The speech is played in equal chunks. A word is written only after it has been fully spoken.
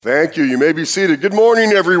Thank you. You may be seated. Good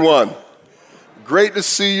morning, everyone. Great to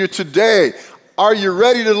see you today. Are you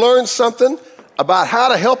ready to learn something about how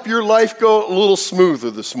to help your life go a little smoother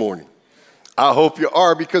this morning? I hope you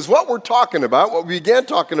are, because what we're talking about, what we began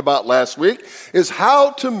talking about last week, is how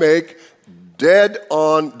to make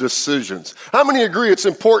dead-on decisions. How many agree it's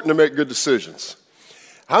important to make good decisions?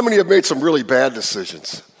 How many have made some really bad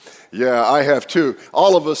decisions? Yeah, I have too.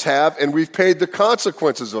 All of us have, and we've paid the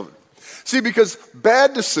consequences of it. See, because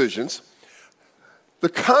bad decisions, the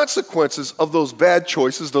consequences of those bad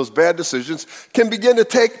choices, those bad decisions, can begin to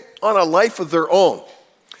take on a life of their own.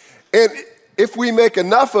 And if we make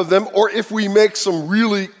enough of them, or if we make some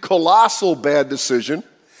really colossal bad decision,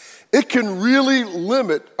 it can really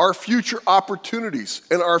limit our future opportunities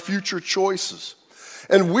and our future choices.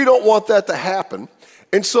 And we don't want that to happen.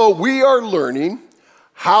 And so we are learning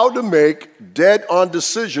how to make dead-on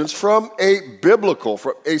decisions from a biblical,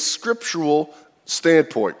 from a scriptural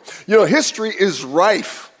standpoint. You know, history is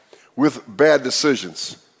rife with bad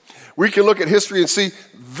decisions. We can look at history and see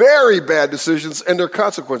very bad decisions and their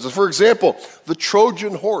consequences. For example, the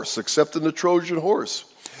Trojan horse, accepting the Trojan horse.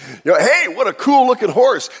 You know, hey, what a cool looking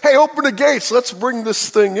horse. Hey, open the gates, let's bring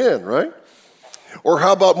this thing in, right? Or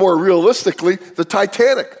how about more realistically, the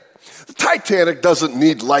Titanic. The Titanic doesn't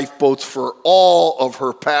need lifeboats for all of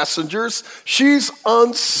her passengers. She's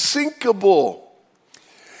unsinkable.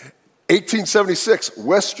 1876,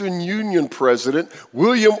 Western Union President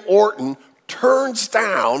William Orton turns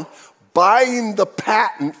down buying the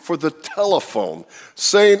patent for the telephone,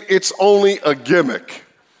 saying it's only a gimmick.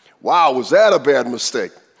 Wow, was that a bad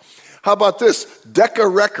mistake? How about this? Decca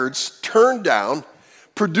Records turned down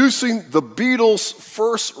producing the Beatles'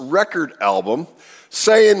 first record album,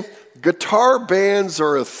 saying guitar bands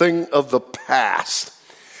are a thing of the past.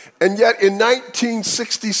 And yet in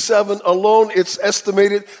 1967 alone, it's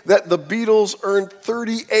estimated that the Beatles earned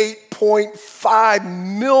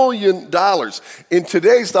 $38.5 million. In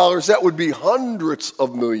today's dollars, that would be hundreds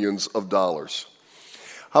of millions of dollars.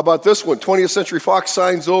 How about this one? 20th Century Fox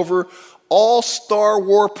signs over all Star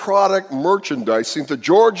Wars product merchandising to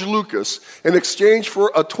George Lucas in exchange for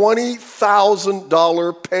a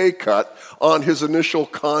 $20,000 pay cut on his initial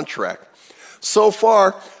contract. So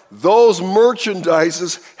far, those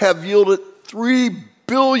merchandises have yielded $3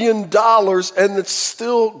 billion, and it's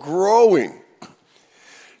still growing.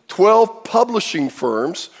 12 publishing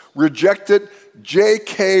firms rejected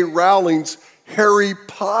J.K. Rowling's Harry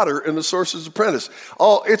Potter and the Sorcerer's Apprentice.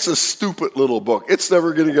 Oh, it's a stupid little book. It's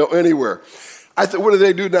never going to go anywhere. What do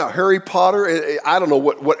they do now? Harry Potter, I don't know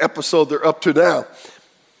what episode they're up to now.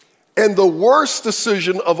 And the worst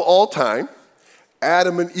decision of all time,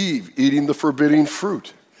 Adam and Eve eating the forbidden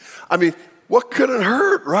fruit. I mean, what could it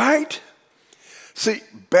hurt, right? See,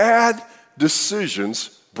 bad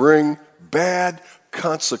decisions bring bad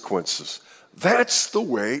consequences. That's the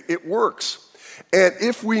way it works. And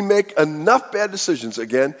if we make enough bad decisions,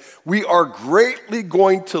 again, we are greatly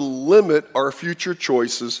going to limit our future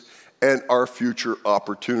choices and our future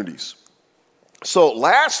opportunities. So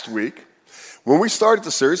last week, when we started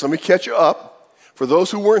the series, let me catch you up. For those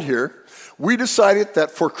who weren't here, we decided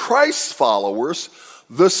that for Christ's followers,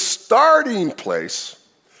 the starting place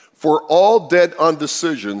for all dead-on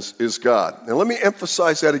decisions is God. And let me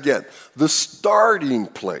emphasize that again. The starting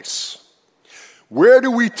place. Where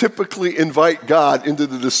do we typically invite God into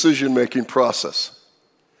the decision-making process?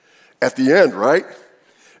 At the end, right?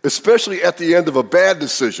 Especially at the end of a bad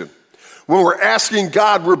decision. When we're asking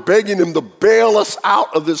God, we're begging him to bail us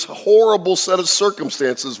out of this horrible set of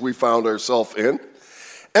circumstances we found ourselves in.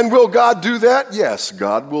 And will God do that? Yes,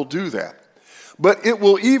 God will do that. But it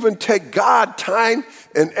will even take God time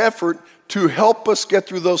and effort to help us get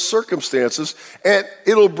through those circumstances, and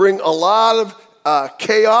it'll bring a lot of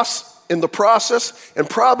chaos in the process, and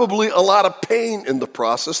probably a lot of pain in the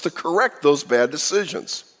process to correct those bad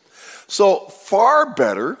decisions. So far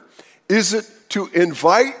better is it to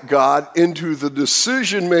invite God into the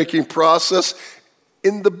decision-making process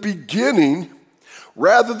in the beginning,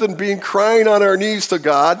 rather than being crying on our knees to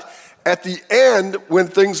God at the end when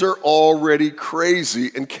things are already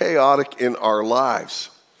crazy and chaotic in our lives.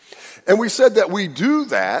 And we said that we do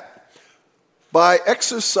that by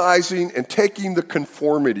exercising and taking the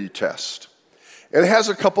conformity test. And it has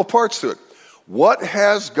a couple parts to it. What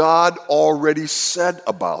has God already said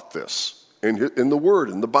about this in the Word,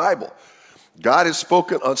 in the Bible? God has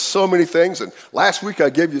spoken on so many things, and last week I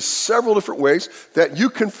gave you several different ways that you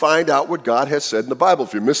can find out what God has said in the Bible.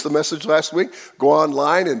 If you missed the message last week, go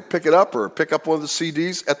online and pick it up, or pick up one of the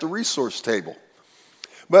CDs at the resource table.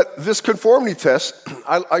 But this conformity test,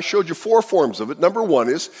 I showed you 4 forms of it. Number 1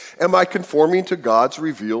 is, am I conforming to God's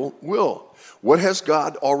revealed will? What has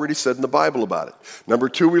God already said in the Bible about it? Number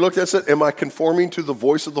 2, we looked at it, said, am I conforming to the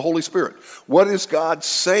voice of the Holy Spirit? What is God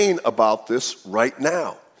saying about this right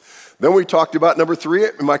now? Then we talked about number 3,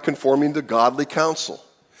 am I conforming to godly counsel?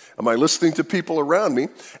 Am I listening to people around me?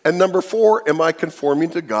 And number 4, am I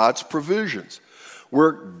conforming to God's provisions?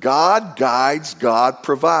 Where God guides, God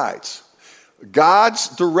provides. God's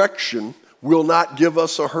direction will not give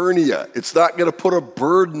us a hernia. It's not going to put a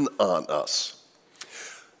burden on us.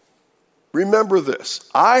 Remember this,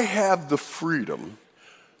 I have the freedom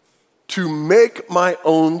to make my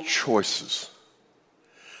own choices.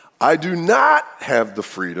 I do not have the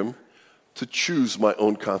freedom to choose my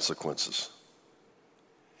own consequences.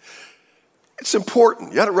 It's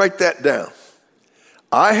important. You got to write that down.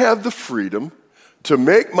 I have the freedom to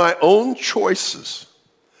make my own choices.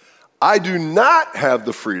 I do not have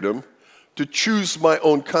the freedom to choose my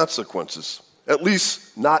own consequences, at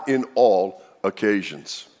least not in all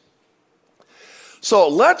occasions. So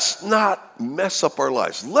let's not mess up our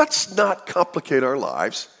lives. Let's not complicate our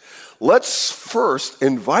lives. Let's first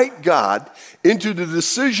invite God into the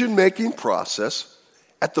decision-making process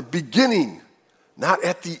at the beginning, not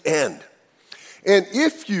at the end. And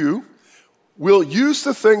if you will use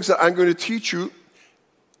the things that I'm going to teach you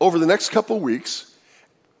over the next couple of weeks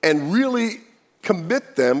and really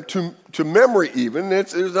commit them to memory even,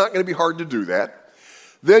 it's not going to be hard to do that,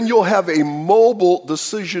 then you'll have a mobile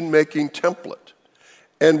decision-making template.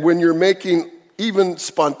 And when you're making even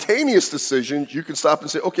spontaneous decisions, you can stop and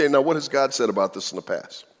say, okay, now what has God said about this in the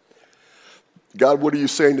past? God, what are you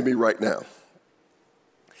saying to me right now?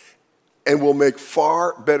 And we'll make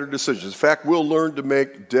far better decisions. In fact, we'll learn to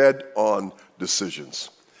make dead-on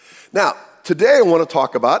decisions. Now, today I want to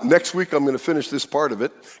talk about, next week I'm going to finish this part of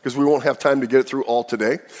it because we won't have time to get it through all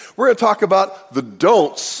today. We're going to talk about the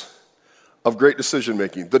don'ts of great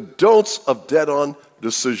decision-making, the don'ts of dead-on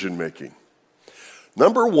decision-making.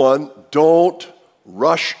 Number 1, don't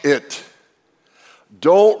rush it.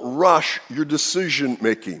 Don't rush your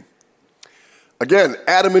decision-making. Again,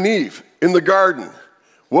 Adam and Eve in the garden.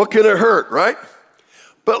 What can it hurt, right?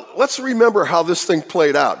 But let's remember how this thing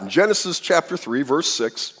played out. In Genesis chapter 3, verse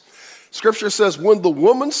 6, Scripture says, when the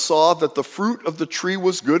woman saw that the fruit of the tree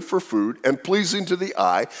was good for food and pleasing to the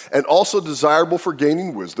eye and also desirable for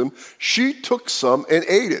gaining wisdom, she took some and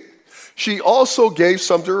ate it. She also gave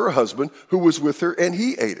some to her husband who was with her, and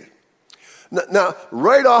he ate it. Now,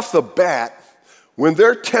 right off the bat, when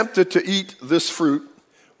they're tempted to eat this fruit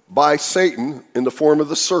by Satan in the form of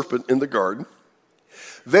the serpent in the garden,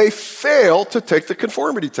 they fail to take the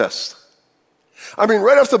conformity test. I mean,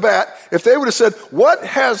 right off the bat, if they would have said, what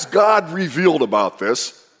has God revealed about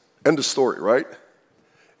this? End of story, right?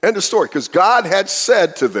 End of story, because God had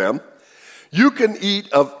said to them, you can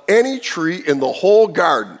eat of any tree in the whole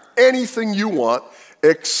garden, anything you want,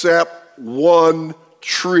 except one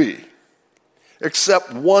tree.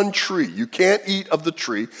 Except one tree. You can't eat of the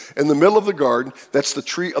tree in the middle of the garden. That's the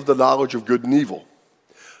tree of the knowledge of good and evil.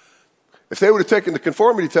 If they would have taken the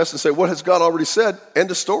conformity test and said, what has God already said?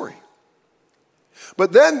 End of story.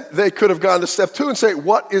 But then they could have gone to step 2 and say,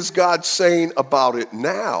 what is God saying about it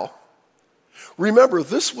now? Remember,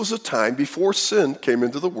 this was a time before sin came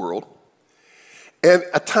into the world. And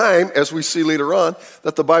a time, as we see later on,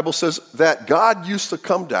 that the Bible says that God used to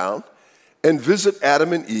come down and visit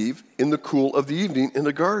Adam and Eve in the cool of the evening in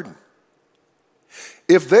the garden.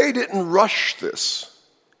 If they didn't rush this,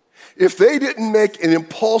 if they didn't make an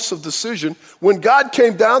impulsive decision, when God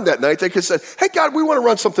came down that night, they could have said, hey, God, we want to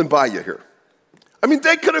run something by you here. I mean,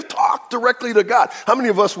 they could have talked directly to God. How many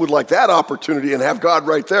of us would like that opportunity and have God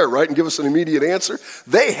right there, right, and give us an immediate answer?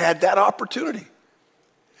 They had that opportunity.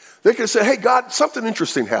 They could have said, hey, God, something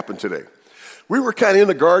interesting happened today. We were kind of in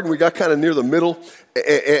the garden. We got kind of near the middle,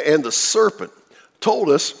 and the serpent told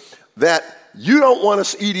us that you don't want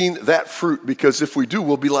us eating that fruit because if we do,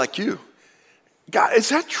 we'll be like you. God, is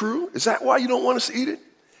that true? Is that why you don't want us to eat it?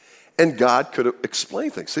 And God could have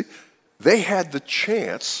explained things. See, they had the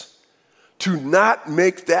chance to not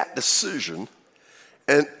make that decision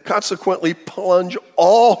and consequently plunge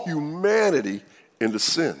all humanity into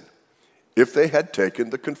sin. If they had taken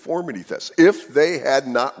the conformity test, if they had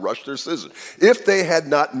not rushed their decision, if they had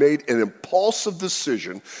not made an impulsive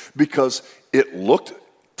decision because it looked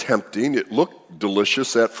tempting, it looked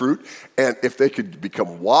delicious, that fruit, and if they could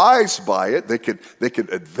become wise by it, they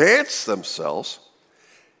could advance themselves,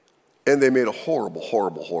 and they made a horrible,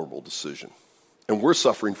 horrible, horrible decision. And we're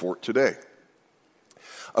suffering for it today.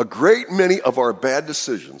 A great many of our bad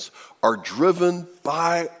decisions are driven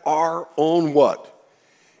by our own what?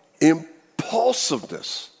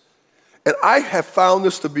 Impulsiveness. And I have found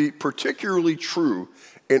this to be particularly true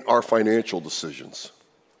in our financial decisions.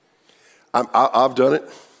 I've done it.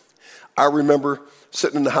 I remember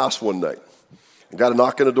sitting in the house one night and got a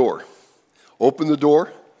knock on the door. Opened the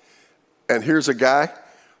door, and here's a guy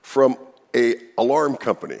from a alarm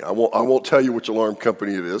company. I won't tell you which alarm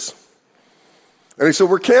company it is. And he said,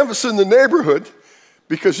 we're canvassing the neighborhood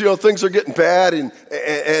because, things are getting bad,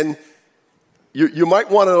 and you might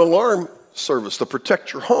want an alarm service to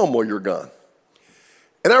protect your home while you're gone.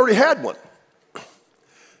 And I already had one.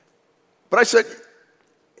 But I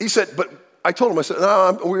told him,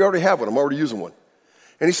 no, we already have one. I'm already using one.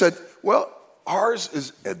 And he said, well, ours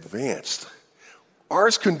is advanced.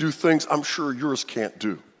 Ours can do things I'm sure yours can't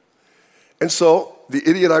do. And so, the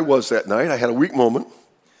idiot I was that night, I had a weak moment.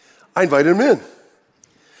 I invited him in.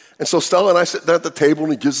 And so Stella and I sit down at the table,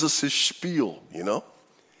 and he gives us his spiel, And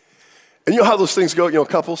you know how those things go,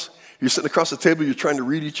 couples? You're sitting across the table, you're trying to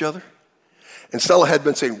read each other. And Stella had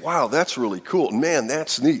been saying, wow, that's really cool. Man,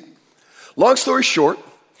 that's neat. Long story short,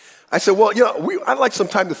 I said, well, I'd like some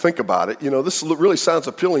time to think about it. This really sounds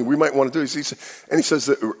appealing. We might want to do this. And he says,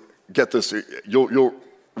 get this, you'll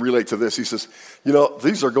relate to this. He says,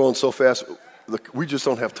 these are going so fast, we just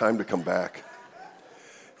don't have time to come back.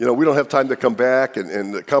 We don't have time to come back,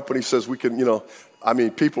 and the company says we can,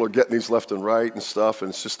 people are getting these left and right and stuff, and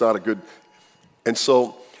it's just not a good. And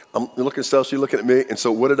so I'm looking at Stella, she's looking at me, and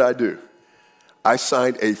so what did I do? I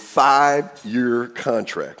signed a 5-year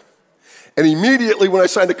contract. And immediately when I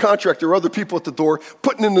signed the contract, there were other people at the door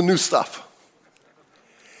putting in the new stuff.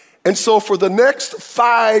 And so for the next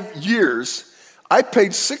 5 years, I paid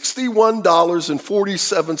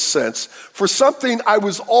 $61.47 for something I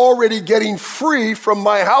was already getting free from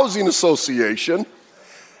my housing association.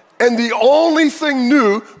 And the only thing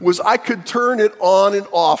new was I could turn it on and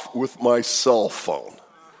off with my cell phone.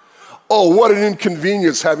 Oh, what an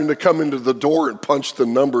inconvenience having to come into the door and punch the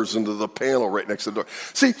numbers into the panel right next to the door.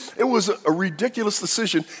 See, it was a ridiculous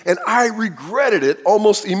decision, and I regretted it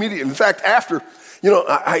almost immediately. In fact, after,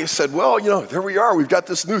 I said, well, there we are. We've got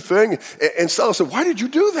this new thing. And Stella said, why did you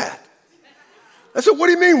do that? I said, what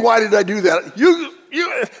do you mean, why did I do that?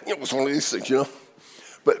 It was one of these things,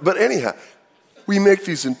 But anyhow, we make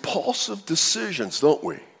these impulsive decisions, don't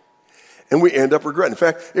we? And we end up regretting. In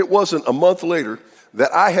fact, it wasn't a month later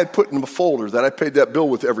that I had put in the folder that I paid that bill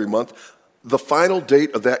with every month, the final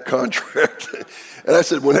date of that contract. And I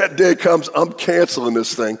said, when that day comes, I'm canceling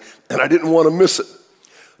this thing, and I didn't want to miss it.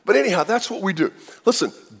 But anyhow, that's what we do.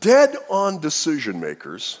 Listen, dead-on decision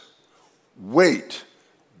makers wait,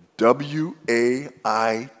 W-A-I-T,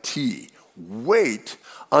 wait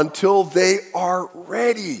until they are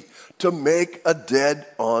ready to make a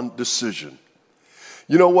dead-on decision.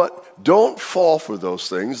 You know what? Don't fall for those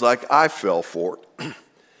things like I fell for.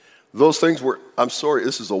 Those things where, I'm sorry,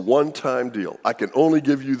 this is a one-time deal. I can only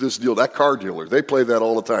give you this deal. That car dealer, they play that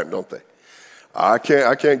all the time, don't they? I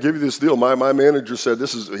can't give you this deal. My manager said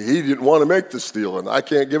he didn't want to make this deal, and I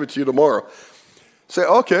can't give it to you tomorrow. Say,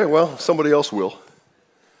 okay, well, somebody else will.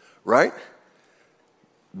 Right?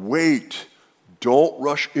 Wait. Don't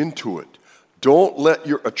rush into it. Don't let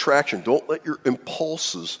your attraction, don't let your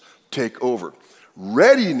impulses take over.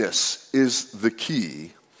 Readiness is the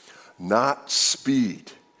key, not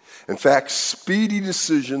speed. In fact, speedy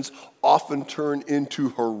decisions often turn into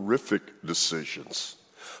horrific decisions.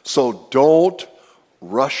 So don't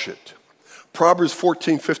rush it. Proverbs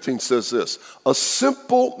 14:15 says this, a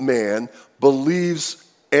simple man believes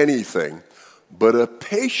anything, but a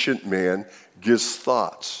patient man gives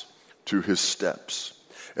thoughts to his steps.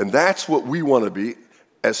 And that's what we want to be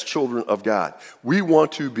as children of God. We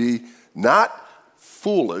want to be not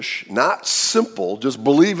foolish, not simple, just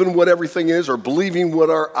believing what everything is, or believing what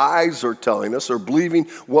our eyes are telling us, or believing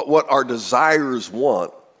what our desires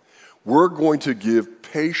want. We're going to give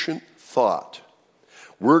patient thought.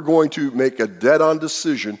 We're going to make a dead-on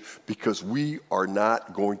decision because we are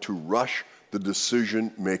not going to rush the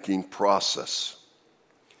decision-making process.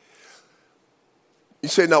 You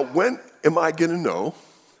say, now, when am I going to know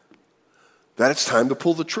that it's time to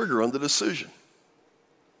pull the trigger on the decision?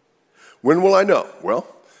 When will I know? Well,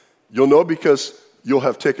 you'll know because you'll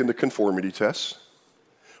have taken the conformity test.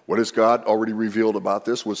 What has God already revealed about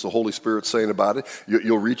this? What's the Holy Spirit saying about it?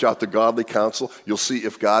 You'll reach out to godly counsel. You'll see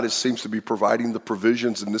if God seems to be providing the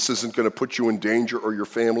provisions, and this isn't going to put you in danger or your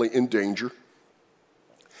family in danger.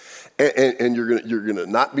 And you're going to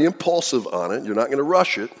not be impulsive on it. You're not going to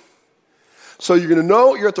rush it. So you're going to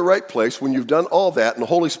know you're at the right place when you've done all that, and the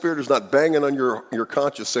Holy Spirit is not banging on your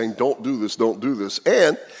conscience saying, don't do this, don't do this.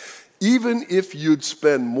 And even if you'd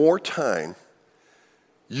spend more time,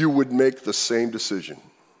 you would make the same decision.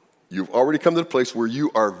 You've already come to the place where you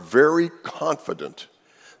are very confident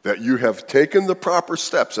that you have taken the proper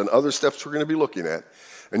steps, and other steps we're going to be looking at,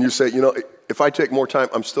 And you say, if I take more time,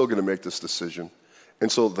 I'm still going to make this decision.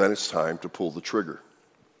 And so then it's time to pull the trigger.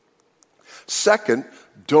 Second,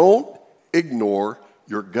 don't ignore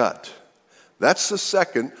your gut. That's the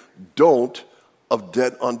second don't of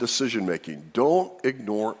dead on decision making. Don't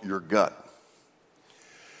ignore your gut.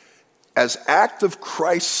 As active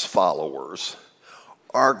Christ followers,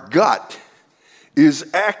 our gut is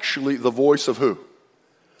actually the voice of who?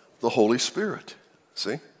 The Holy Spirit.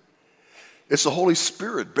 See? It's the Holy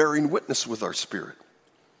Spirit bearing witness with our spirit.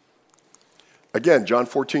 Again, John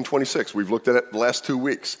 14:26, we've looked at it the last 2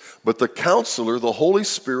 weeks. But the Counselor, the Holy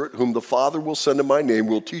Spirit, whom the Father will send in my name,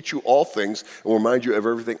 will teach you all things and will remind you of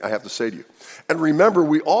everything I have to say to you. And remember,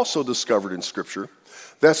 we also discovered in Scripture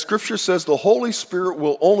that Scripture says the Holy Spirit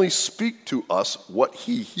will only speak to us what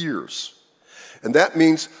he hears. And that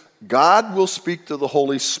means God will speak to the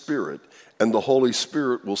Holy Spirit, and the Holy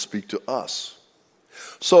Spirit will speak to us.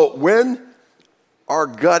 So when our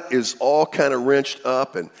gut is all kind of wrenched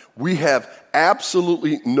up and we have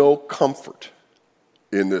absolutely no comfort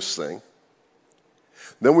in this thing,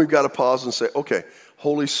 then we've got to pause and say, okay,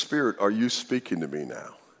 Holy Spirit, are you speaking to me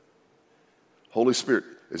now? Holy Spirit,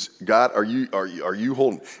 God, are you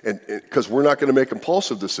holding? And because we're not going to make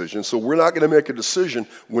impulsive decisions, so we're not going to make a decision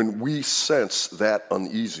when we sense that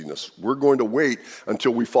uneasiness. We're going to wait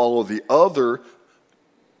until we follow the other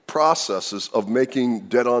processes of making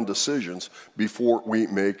dead-on decisions before we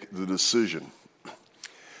make the decision.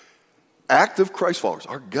 Active Christ followers,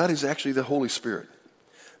 our gut is actually the Holy Spirit.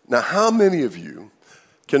 Now, how many of you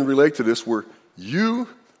can relate to this where you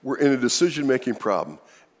were in a decision-making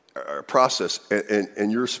process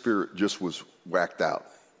and your spirit just was whacked out?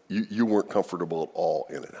 You weren't comfortable at all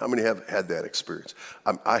in it. How many have had that experience?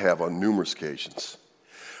 I have on numerous occasions.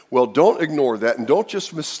 Well, don't ignore that, and don't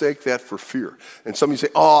just mistake that for fear. And some of you say,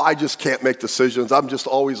 I just can't make decisions. I'm just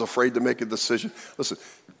always afraid to make a decision. Listen,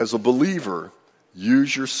 as a believer,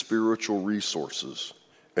 use your spiritual resources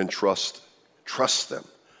and trust them.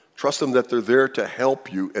 Trust them that they're there to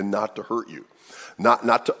help you and not to hurt you.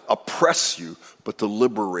 Not to oppress you, but to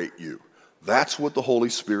liberate you. That's what the Holy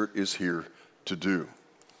Spirit is here to do.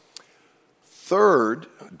 Third,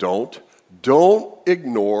 don't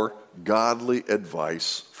ignore godly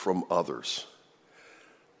advice from others.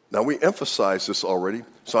 Now, we emphasized this already,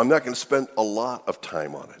 so I'm not going to spend a lot of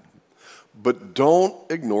time on it. But don't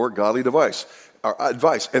ignore godly advice.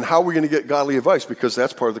 And how are we going to get godly advice? Because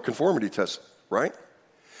that's part of the conformity test, right?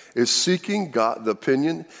 Is seeking the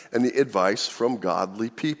opinion and the advice from godly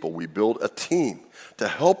people. We build a team to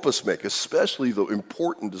help us make, especially the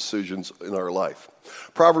important decisions in our life.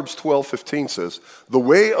 Proverbs 12:15 says, "The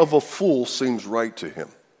way of a fool seems right to him,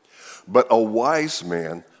 but a wise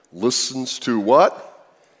man listens to" what?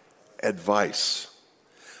 Advice.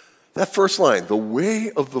 That first line, "the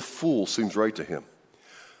way of the fool seems right to him."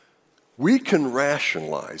 We can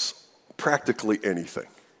rationalize practically anything.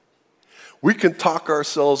 We can talk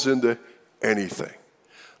ourselves into anything.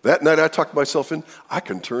 That night I talked myself in, I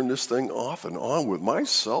can turn this thing off and on with my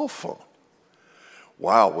cell phone.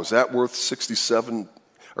 Wow, was that worth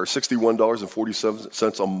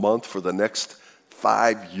 $61.47 a month for the next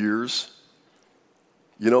 5 years?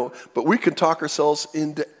 But we can talk ourselves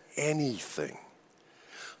into anything.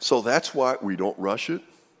 So that's why we don't rush it.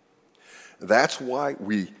 That's why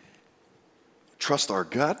we trust our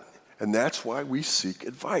gut, and that's why we seek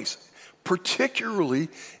advice, particularly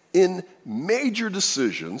in major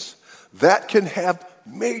decisions that can have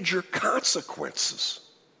major consequences.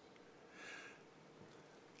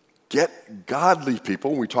 Get godly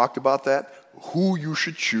people, we talked about that, who you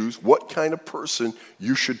should choose, what kind of person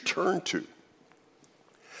you should turn to.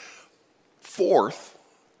 Fourth,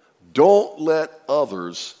 don't let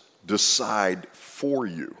others decide for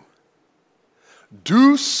you.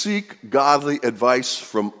 Do seek godly advice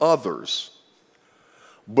from others,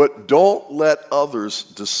 but don't let others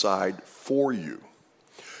decide for you.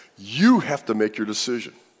 You have to make your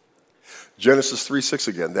decision. Genesis 3:6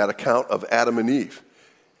 again, that account of Adam and Eve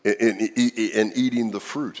in eating the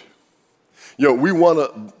fruit. We want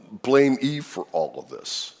to blame Eve for all of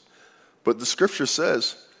this, but the scripture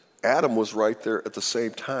says Adam was right there at the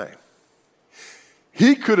same time.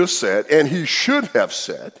 He could have said, and he should have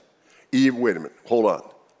said, Eve, wait a minute, hold on.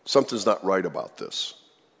 Something's not right about this.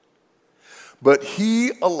 But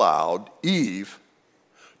he allowed Eve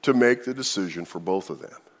to make the decision for both of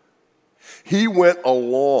them. He went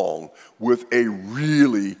along with a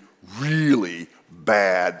really, really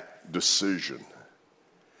bad decision.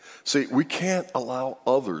 See, we can't allow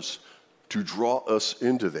others to draw us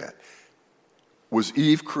into that. Was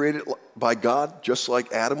Eve created by God just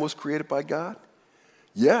like Adam was created by God?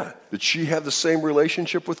 Yeah. Did she have the same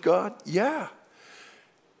relationship with God? Yeah.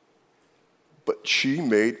 But she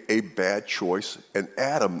made a bad choice, and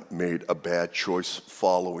Adam made a bad choice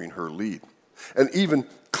following her lead. An even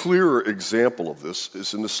clearer example of this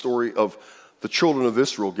is in the story of the children of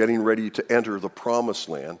Israel getting ready to enter the promised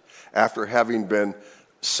land after having been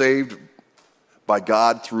saved by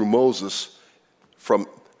God through Moses from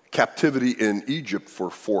captivity in Egypt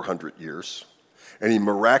for 400 years. And he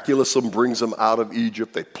miraculously brings them out of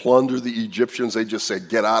Egypt. They plunder the Egyptians. They just say,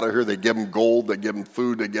 get out of here. They give them gold. They give them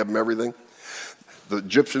food. They give them everything. The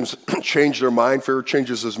Egyptians change their mind. Pharaoh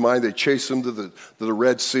changes his mind. They chase him to the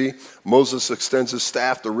Red Sea. Moses extends his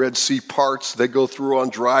staff. The Red Sea parts. They go through on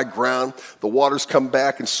dry ground. The waters come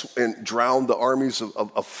back and drown the armies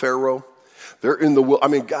of Pharaoh. They're in the I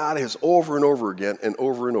mean, God has over and over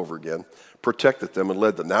again protected them and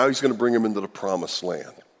led them. Now he's going to bring them into the promised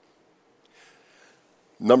land.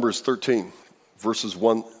 Numbers 13, verses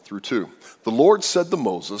 1 through 2. The Lord said to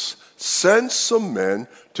Moses, send some men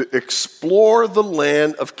to explore the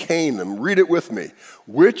land of Canaan. Read it with me.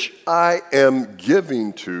 Which I am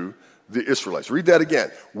giving to the Israelites. Read that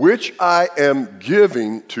again. Which I am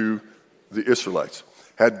giving to the Israelites.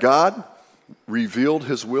 Had God revealed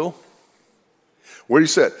his will? What he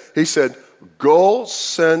said? He said, go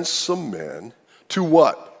send some men to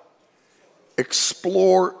what?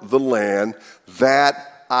 Explore the land that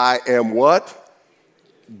I am what?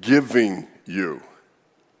 Giving you.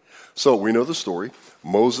 So we know the story.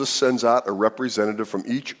 Moses sends out a representative from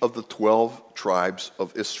each of the 12 tribes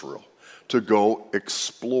of Israel to go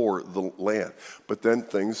explore the land. But then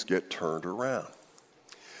things get turned around.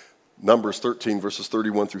 Numbers 13, verses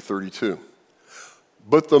 31 through 32.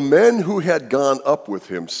 But the men who had gone up with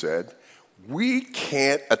him said, we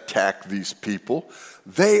can't attack these people.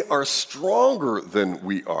 They are stronger than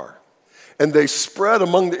we are. And they spread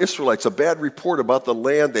among the Israelites a bad report about the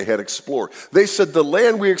land they had explored. They said, the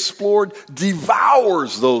land we explored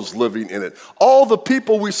devours those living in it. All the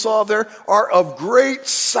people we saw there are of great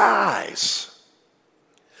size.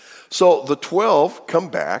 So the 12 come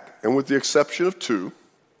back, and with the exception of 2,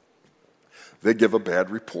 they give a bad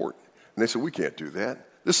report. And they said, we can't do that.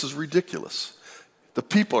 This is ridiculous. The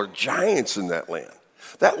people are giants in that land.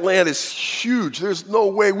 That land is huge. There's no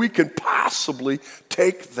way we can possibly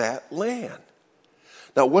take that land.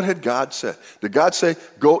 Now, what had God said? Did God say,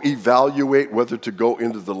 go evaluate whether to go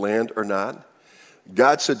into the land or not?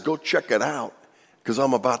 God said, go check it out because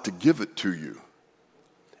I'm about to give it to you.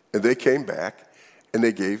 And they came back and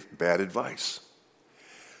they gave bad advice.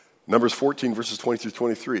 Numbers 14, verses 20 through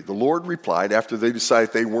 23. The Lord replied after they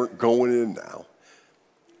decided they weren't going in now.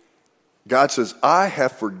 God says, I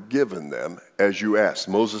have forgiven them as you asked.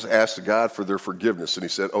 Moses asked God for their forgiveness, and he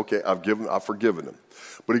said, okay, I've forgiven them.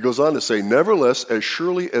 But he goes on to say, nevertheless, as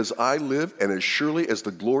surely as I live and as surely as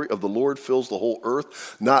the glory of the Lord fills the whole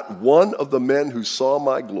earth, not one of the men who saw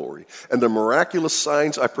my glory and the miraculous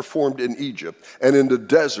signs I performed in Egypt and in the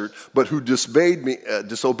desert, but who disobeyed me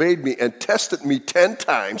and tested me 10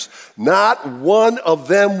 times, not one of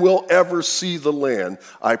them will ever see the land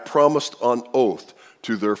I promised on oath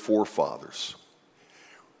to their forefathers.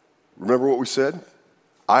 Remember what we said?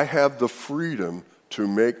 I have the freedom to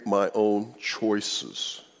make my own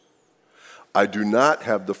choices. I do not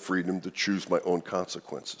have the freedom to choose my own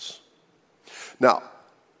consequences. Now,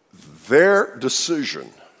 their decision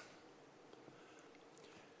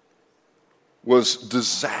was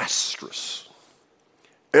disastrous.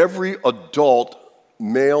 Every adult,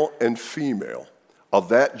 male and female, of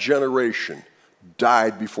that generation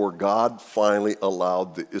died before God finally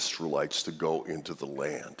allowed the Israelites to go into the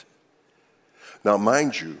land. Now,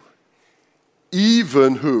 mind you,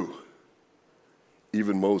 even who?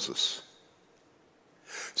 Even Moses.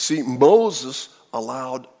 See, Moses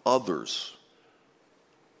allowed others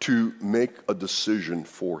to make a decision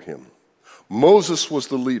for him. Moses was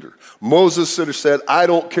the leader. Moses should have said, I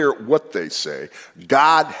don't care what they say.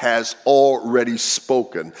 God has already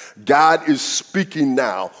spoken. God is speaking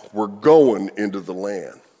now. We're going into the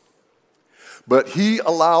land. But he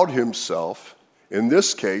allowed himself, in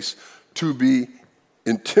this case, to be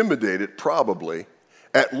intimidated, probably,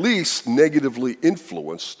 at least negatively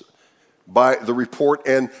influenced by the report.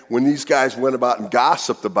 And when these guys went about and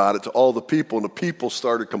gossiped about it to all the people, and the people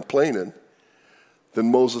started complaining, then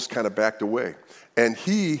Moses kind of backed away. And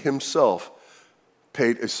he himself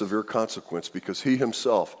paid a severe consequence because he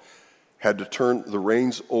himself had to turn the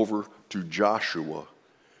reins over to Joshua,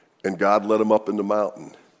 and God led him up in the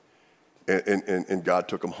mountain, and God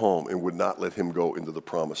took him home and would not let him go into the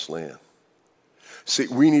promised land. See,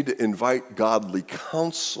 we need to invite godly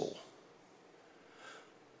counsel,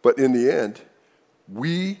 but in the end,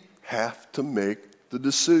 we have to make the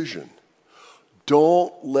decision.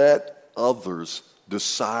 Don't let others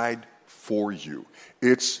decide for you.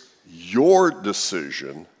 It's your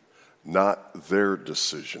decision, not their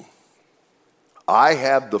decision. I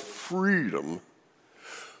have the freedom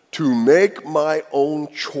to make my own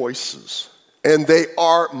choices, and they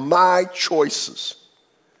are my choices.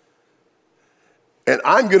 And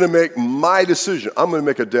I'm going to make my decision. I'm going to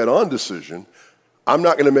make a dead-on decision. I'm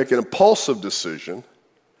not going to make an impulsive decision.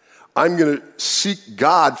 I'm going to seek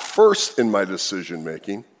God first in my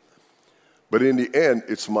decision-making. But in the end,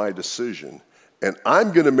 it's my decision. And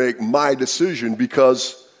I'm going to make my decision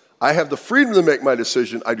because I have the freedom to make my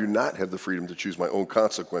decision. I do not have the freedom to choose my own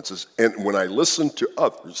consequences. And when I listen to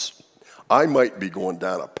others, I might be going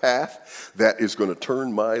down a path that is going to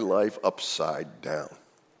turn my life upside down.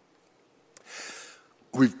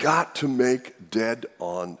 We've got to make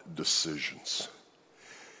dead-on decisions.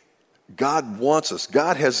 God wants us.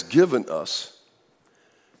 God has given us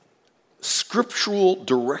scriptural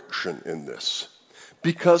direction in this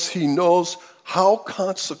because he knows how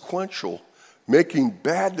consequential making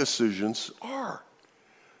bad decisions are.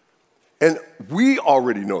 And we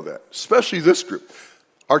already know that, especially this group.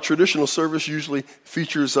 Our traditional service usually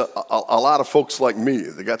features a lot of folks like me.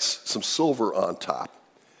 They got some silver on top.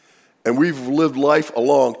 And we've lived life a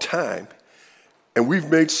long time. And we've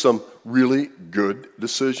made some really good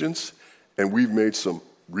decisions. And we've made some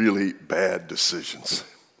really bad decisions.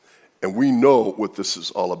 And we know what this is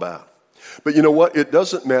all about. But you know what? It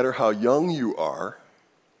doesn't matter how young you are.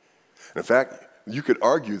 In fact, you could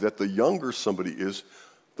argue that the younger somebody is,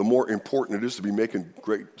 the more important it is to be making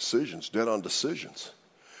great decisions, dead-on decisions.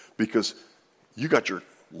 Because you got your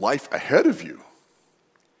life ahead of you.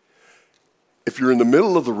 If you're in the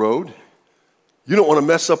middle of the road, you don't want to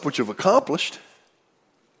mess up what you've accomplished.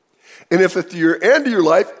 And if at the end of your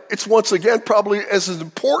life, it's once again probably as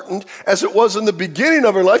important as it was in the beginning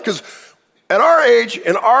of our life, because at our age,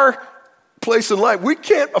 in our place in life, we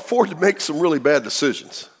can't afford to make some really bad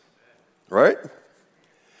decisions, right?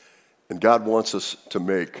 And God wants us to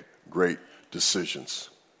make great decisions.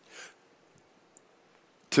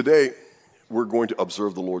 Today, we're going to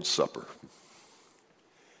observe the Lord's Supper.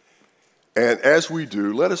 And as we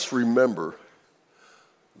do, let us remember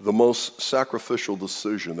the most sacrificial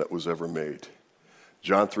decision that was ever made.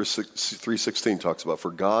 John 3:16 talks about, for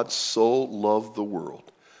God so loved the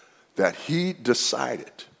world that he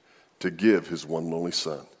decided to give his one and only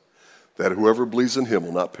Son, that whoever believes in him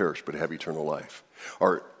will not perish but have eternal life.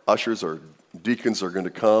 Our ushers, our deacons are going to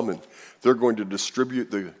come and they're going to distribute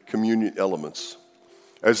the communion elements.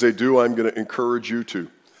 As they do, I'm going to encourage you to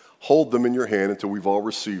hold them in your hand until we've all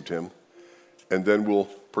received him, and then we'll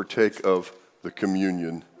partake of the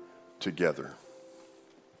communion together.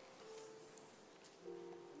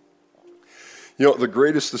 You know, the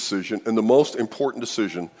greatest decision and the most important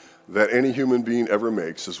decision that any human being ever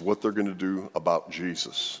makes is what they're going to do about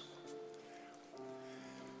Jesus.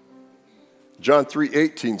 John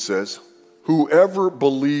 3:18 says, whoever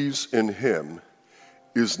believes in him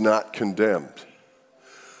is not condemned.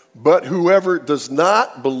 But whoever does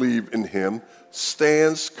not believe in him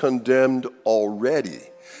stands condemned already,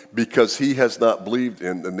 because he has not believed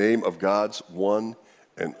in the name of God's one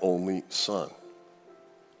and only Son.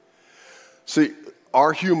 See,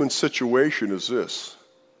 our human situation is this.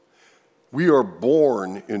 We are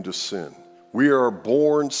born into sin. We are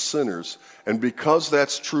born sinners. And because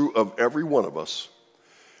that's true of every one of us,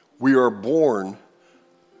 we are born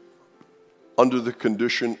under the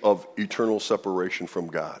condition of eternal separation from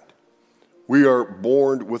God. We are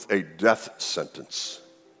born with a death sentence.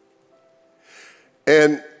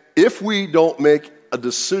 And if we don't make a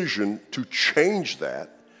decision to change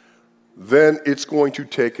that, then it's going to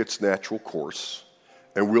take its natural course,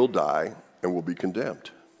 and we'll die and we'll be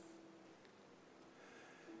condemned.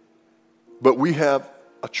 But we have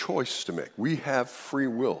a choice to make. We have free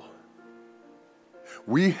will.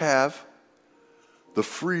 We have the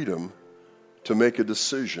freedom to make a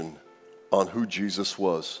decision on who Jesus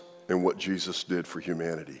was and what Jesus did for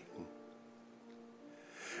humanity.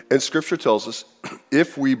 And Scripture tells us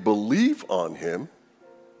if we believe on him,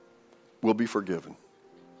 we'll be forgiven.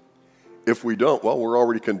 If we don't, well, we're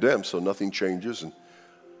already condemned, so nothing changes, and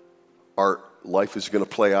our life is going to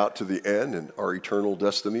play out to the end, and our eternal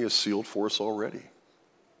destiny is sealed for us already.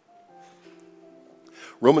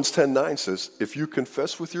 Romans 10:9 says, if you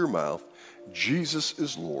confess with your mouth Jesus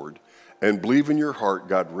is Lord and believe in your heart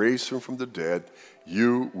God raised him from the dead,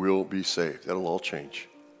 you will be saved. That'll all change.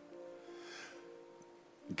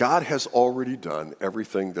 God has already done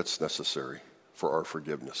everything that's necessary for our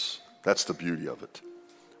forgiveness. That's the beauty of it.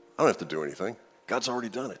 I don't have to do anything. God's already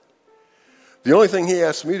done it. The only thing he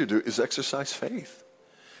asks me to do is exercise faith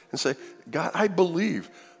and say, God, I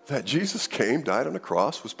believe that Jesus came, died on the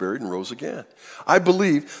cross, was buried, and rose again. I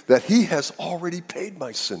believe that he has already paid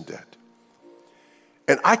my sin debt.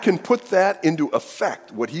 And I can put that into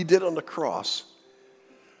effect, what he did on the cross,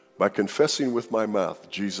 by confessing with my mouth,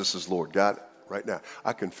 Jesus is Lord. God, right now,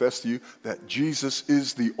 I confess to you that Jesus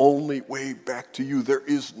is the only way back to you. There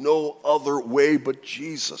is no other way but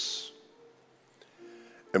Jesus.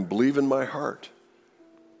 And believe in my heart.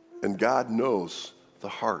 And God knows the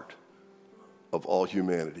heart of all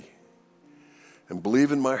humanity. And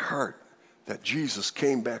believe in my heart that Jesus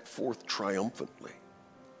came back forth triumphantly.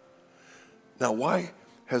 Now, why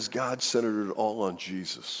has God centered it all on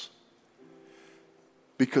Jesus?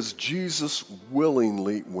 Because Jesus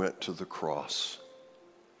willingly went to the cross.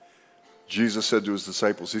 Jesus said to his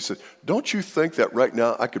disciples, he said, don't you think that right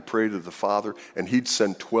now I could pray to the Father and he'd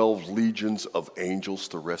send 12 legions of angels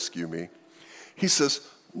to rescue me? He says,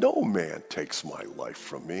 no man takes my life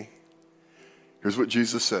from me. Here's what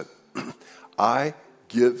Jesus said, I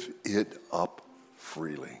give it up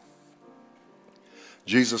freely.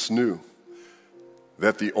 Jesus knew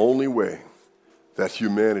that the only way that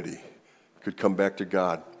humanity could come back to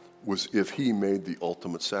God was if he made the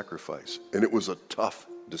ultimate sacrifice. And it was a tough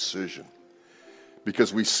decision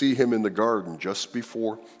because we see him in the garden just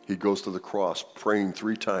before he goes to the cross praying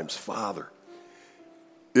 3 times, Father,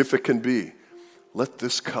 if it can be, let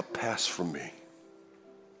this cup pass from me.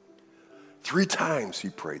 3 times he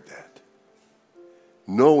prayed that,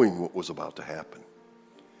 knowing what was about to happen.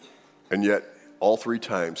 And yet, all 3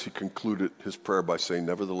 times he concluded his prayer by saying,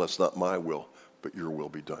 nevertheless, not my will, but your will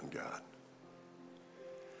be done, God.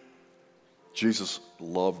 Jesus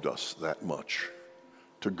loved us that much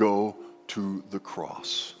to go to the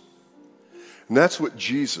cross. And that's what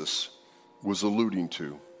Jesus was alluding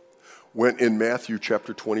to when in Matthew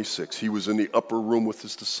chapter 26, he was in the upper room with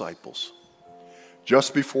his disciples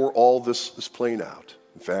just before all this is playing out.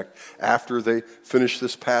 In fact, after they finish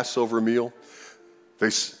this Passover meal, they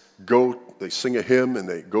sing a hymn and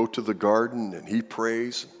they go to the garden and he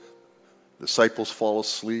prays. The disciples fall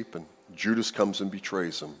asleep and Judas comes and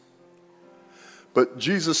betrays him. But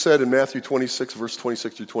Jesus said in Matthew 26, verse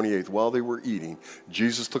 26 through 28, while they were eating,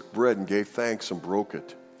 Jesus took bread and gave thanks and broke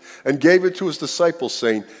it and gave it to his disciples,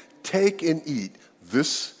 saying, take and eat.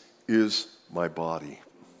 This is my body.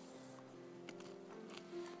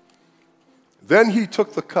 Then he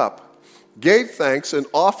took the cup, gave thanks, and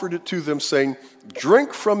offered it to them, saying,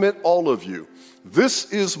 drink from it, all of you.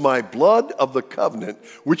 This is my blood of the covenant,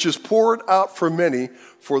 which is poured out for many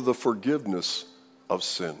for the forgiveness of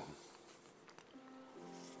sin.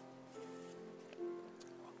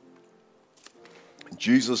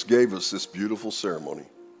 Jesus gave us this beautiful ceremony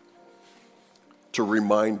to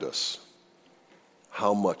remind us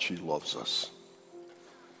how much he loves us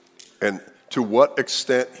and to what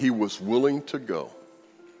extent he was willing to go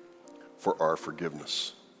for our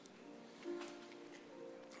forgiveness.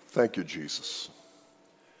 Thank you, Jesus.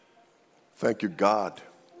 Thank you, God,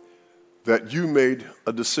 that you made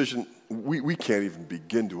a decision we can't even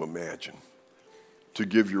begin to imagine, to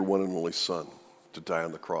give your one and only Son to die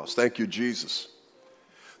on the cross. Thank you, Jesus,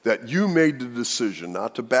 that you made the decision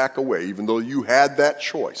not to back away, even though you had that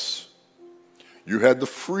choice. You had the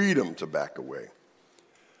freedom to back away.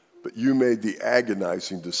 But you made the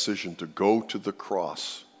agonizing decision to go to the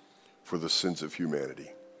cross for the sins of humanity.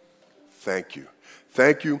 Thank you.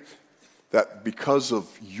 Thank you that because of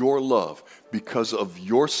your love, because of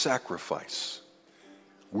your sacrifice,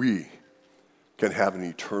 we can have an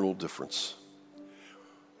eternal difference.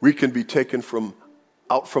 We can be taken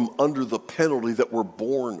out from under the penalty that we're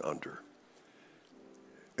born under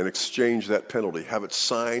and exchange that penalty, have it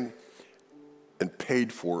signed and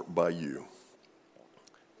paid for by you.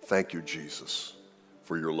 Thank you, Jesus,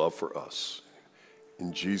 for your love for us.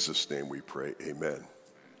 In Jesus' name we pray, amen.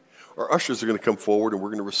 Our ushers are going to come forward and we're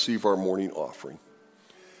going to receive our morning offering.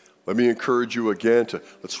 Let me encourage you again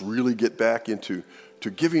let's really get back into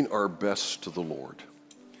giving our best to the Lord.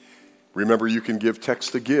 Remember, you can give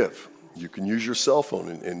text to give. You can use your cell phone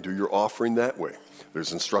and do your offering that way.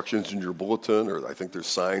 There's instructions in your bulletin, or I think there's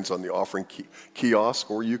signs on the offering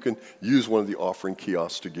kiosk, or you can use one of the offering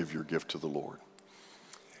kiosks to give your gift to the Lord.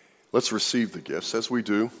 Let's receive the gifts. As we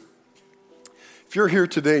do, if you're here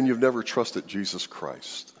today and you've never trusted Jesus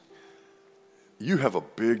Christ, you have a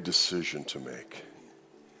big decision to make.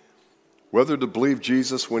 Whether to believe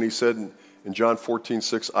Jesus when he said in John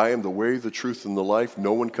 14:6, I am the way, the truth, and the life.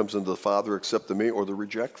 No one comes into the Father except to me, or to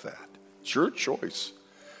reject that. It's your choice.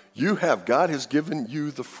 God has given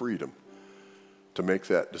you the freedom to make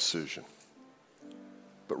that decision.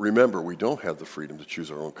 But remember, we don't have the freedom to choose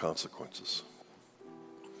our own consequences.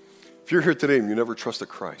 If you're here today and you never trusted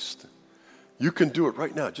Christ, You can do it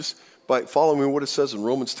right now just by following what it says in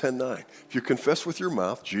Romans 10:9. If you confess with your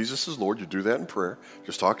mouth Jesus is Lord, you do that in prayer,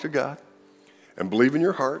 just talk to God, and believe in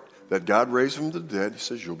your heart that God raised him from the dead, he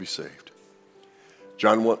says you'll be saved.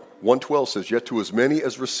 John 1:12 says, yet to as many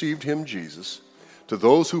as received him, Jesus, to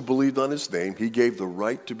those who believed on his name, he gave the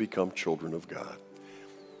right to become children of God.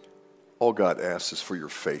 All God asks is for your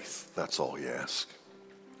faith. That's all he asks.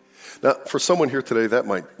 Now, for someone here today,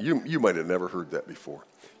 you might have never heard that before.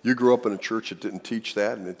 You grew up in a church that didn't teach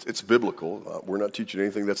that, and it's biblical. We're not teaching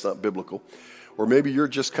anything that's not biblical. Or maybe you're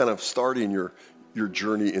just kind of starting your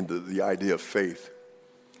journey into the idea of faith.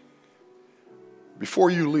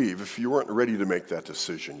 Before you leave, if you weren't ready to make that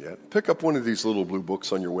decision yet, pick up one of these little blue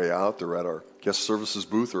books on your way out. They're at our guest services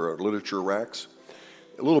booth or our literature racks.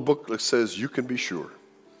 A little book that says, You Can Be Sure.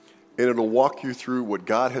 And it'll walk you through what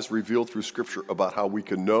God has revealed through Scripture about how we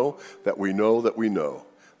can know that we know that we know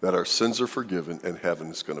that our sins are forgiven and heaven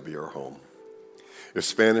is going to be our home. If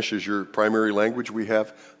Spanish is your primary language, we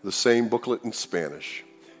have the same booklet in Spanish.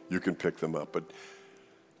 You can pick them up. But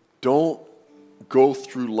don't go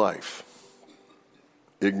through life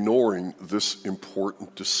ignoring this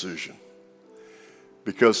important decision,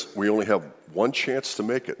 because we only have one chance to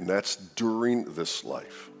make it, and that's during this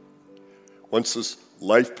life. Once this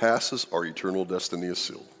life passes, our eternal destiny is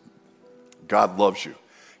sealed. God loves you.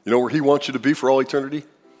 You know where he wants you to be for all eternity?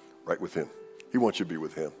 Right with him. He wants you to be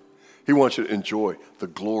with him. He wants you to enjoy the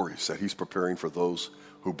glories that he's preparing for those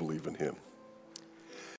who believe in him.